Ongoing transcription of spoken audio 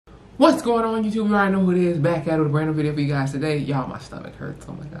What's going on, YouTube? You already know who it is. Back at it with a brand new video for you guys today. Y'all, my stomach hurts.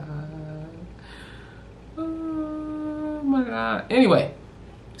 Oh my god. Oh my god. Anyway,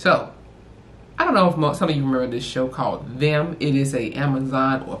 so I don't know if some of you remember this show called Them. It is a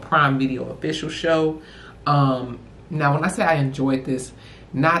Amazon or Prime Video official show. Now, when I say I enjoyed this,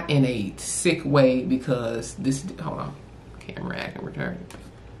 not in a sick way, because this. Hold on, camera acting retarded.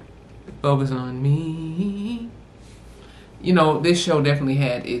 Focus on me. You know, this show definitely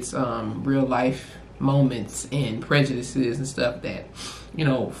had its real life moments and prejudices and stuff that, you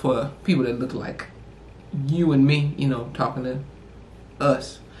know, for people that look like you and me, you know, talking to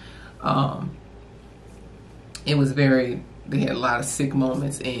us. It was they had a lot of sick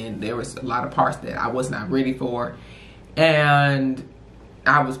moments, and there was a lot of parts that I was not ready for. And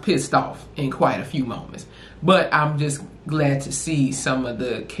I was pissed off in quite a few moments. But I'm just glad to see some of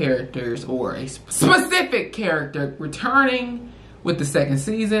the characters, or a specific character, returning with the second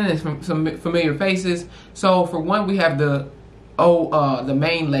season, and some familiar faces. So for one, we have the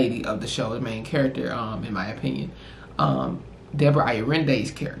main lady of the show, the main character, in my opinion, Deborah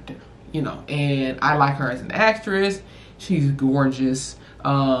Arende's character. You know, and I like her as an actress. She's gorgeous.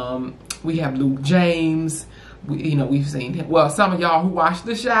 We have Luke James. We've seen him. Well, some of y'all who watch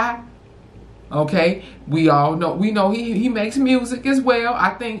The Chi, okay, we know he makes music as well.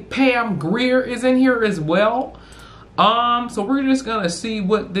 I think Pam Grier is in here as well. So we're just gonna see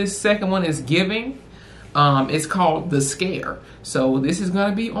what this second one is giving. It's called The Scare. So this is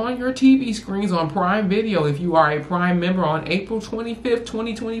gonna be on your TV screens on Prime Video if you are a Prime member on April 25th,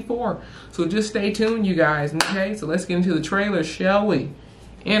 2024. So just stay tuned, you guys. Okay, so let's get into the trailer, shall we?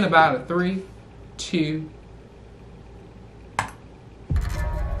 In about a 3, 2.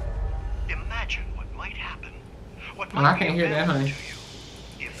 Oh, I can't hear that, honey.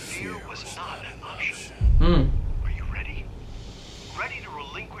 If fear was not an option, are you ready? Ready to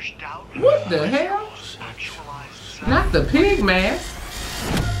relinquish doubt? What the hell? Not the pig mask.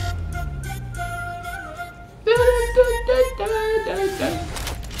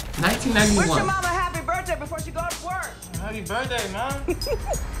 1991. Wish your mama happy birthday before she goes to work. Happy birthday, Mom.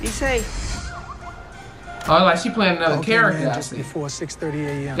 Be safe. Oh, like she playing another character. Man, just before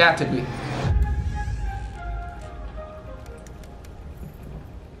 6:30 a.m. Got to be.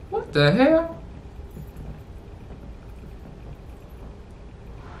 What the hell?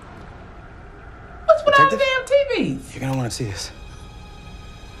 What's with all the damn TVs? You're gonna want to see this.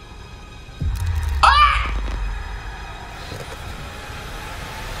 Ah!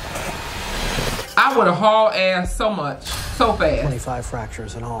 I would have hauled ass so much, so fast. 25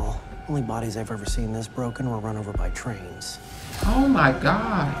 fractures in all. Only bodies I've ever seen this broken were run over by trains. Oh my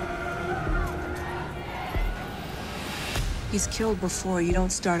god. He's killed before. You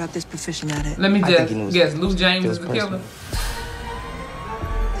don't start out this proficient at it. Let me just guess. Luke James is the killer.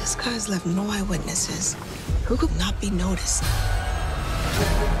 This guy's left no eyewitnesses. Who could not be noticed?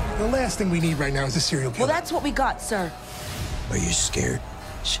 The last thing we need right now is a serial killer. Well, that's what we got, sir. Are you scared?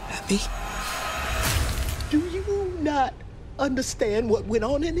 Should I be? Do you not understand what went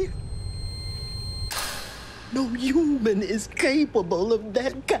on in here? No human is capable of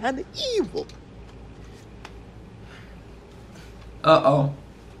that kind of evil. Uh-oh.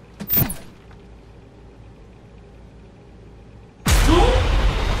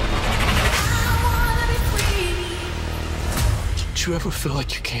 Did you ever feel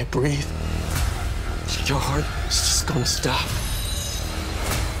like you can't breathe? Your heart is just gonna stop.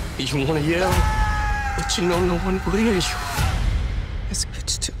 You wanna yell, but you know no one will hear you. It's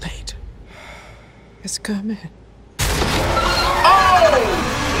too late. It's coming. Fear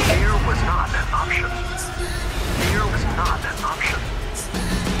was not an option. Fear was not an option.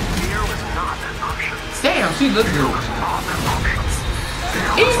 Fear was not an option. Damn, she looks good. Not an option.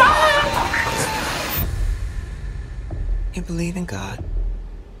 You believe in God,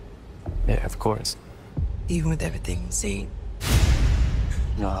 Yeah, of course. even with everything we've seen.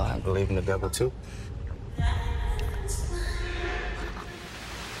 No, I believe in the devil too.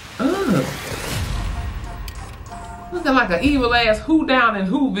 Looking like an evil ass who down in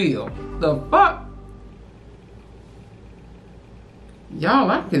Whoville. The fuck?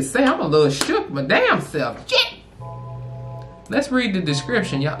 Y'all, I can say I'm a little shook my damn self. Shit. Let's read the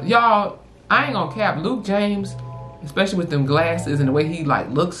description. Y'all, I ain't gonna cap. Luke James, especially with them glasses and the way he like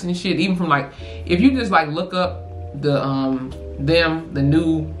looks and shit, even from like, if you just like look up the the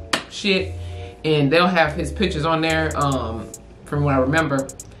new shit, and they'll have his pictures on there, from what I remember,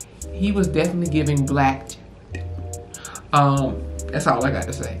 he was definitely giving black. That's all I got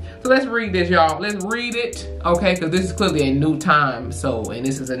to say. So let's read this, y'all. Let's read it, okay? Because this is clearly a new time, and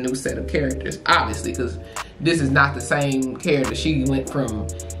this is a new set of characters, obviously, because this is not the same character. She went from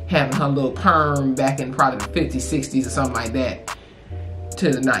having her little perm back in probably the 50s, 60s or something like that to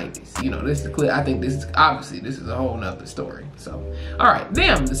the 90s. You know, this is clear. I think this is a whole nother story. So, all right,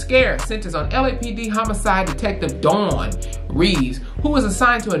 The Scare centers on LAPD homicide detective Dawn Reeves, who was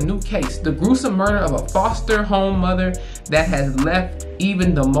assigned to a new case, the gruesome murder of a foster home mother that has left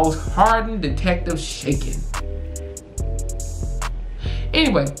even the most hardened detective shaken.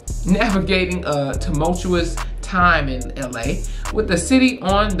 Anyway, navigating a tumultuous time in LA with the city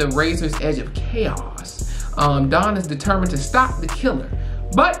on the razor's edge of chaos, Dawn is determined to stop the killer.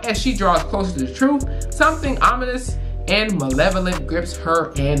 But as she draws closer to the truth, something ominous and malevolent grips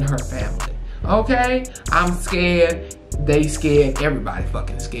her and her family. Okay? I'm scared. They scared. Everybody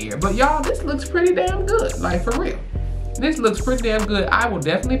fucking scared. But y'all, this looks pretty damn good. Like, for real. This looks pretty damn good. I will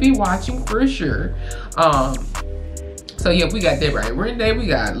definitely be watching for sure. So yeah, we got Deborah Rende, we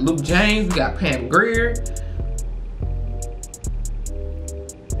got Luke James, we got Pam Grier.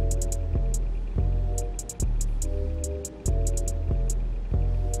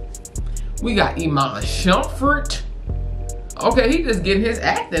 We got Iman Shumpert. Okay, he just getting his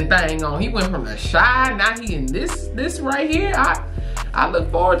acting thing on. He went from The Shy, now he in this right here. I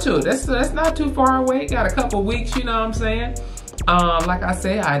look forward to it. That's not too far away. Got a couple weeks, you know what I'm saying? Like I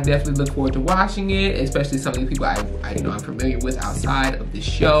said, I definitely look forward to watching it, especially some of the people I you know I'm familiar with outside of the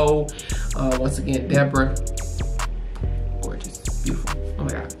show. Once again, Deborah, gorgeous, beautiful. Oh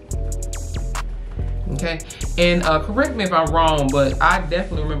my god. Okay, and correct me if I'm wrong, but I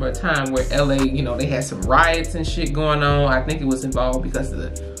definitely remember a time where LA, you know, they had some riots and shit going on. I think it was involved because of the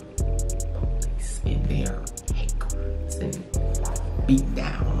police in their hate crimes and beating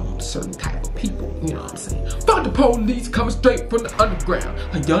down on certain type of people. You know what I'm saying? Fuck the police coming straight from the underground.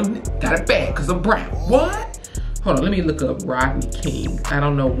 A young nigga got it bad because I'm brown. What? Hold on, let me look up Rodney King. I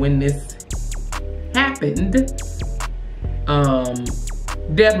don't know when this happened.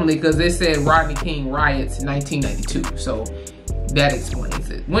 Definitely, because it said Rodney King riots in 1992, so that explains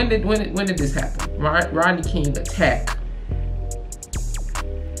it. When did this happen? Rodney King attack.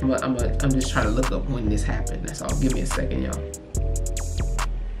 I'm just trying to look up when this happened. That's all. Give me a second, y'all.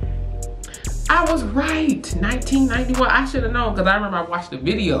 I was right, 1991. I should have known because I remember I watched a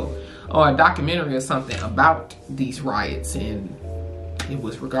video or a documentary or something about these riots, and it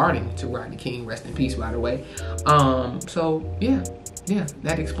was regarding to Rodney King. Rest in peace, by the way. So yeah,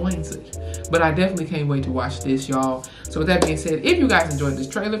 that explains it. But I definitely can't wait to watch this, y'all. So with that being said, if you guys enjoyed this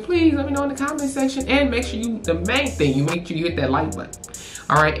trailer, please let me know in the comment section, and make sure the main thing, you make sure you hit that like button.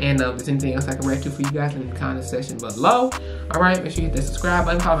 All right, and if there's anything else I can react to for you guys in the comment section below. All right, make sure you hit that subscribe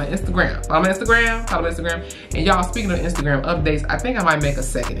button. Follow my Instagram. Follow my Instagram. And y'all, speaking of Instagram updates, I think I might make a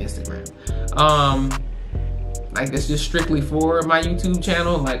second Instagram. Like this just strictly for my YouTube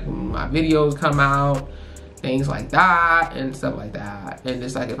channel. Like my videos come out, things like that and stuff like that. And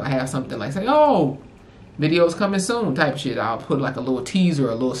it's like if I have something like say, oh, videos coming soon type shit, I'll put like a little teaser,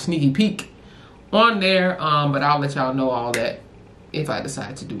 a little sneaky peek on there. But I'll let y'all know all that if I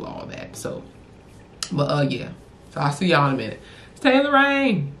decide to do all that. So, but yeah. So I'll see y'all in a minute. It's Taylor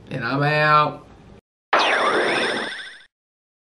Rain, and I'm out.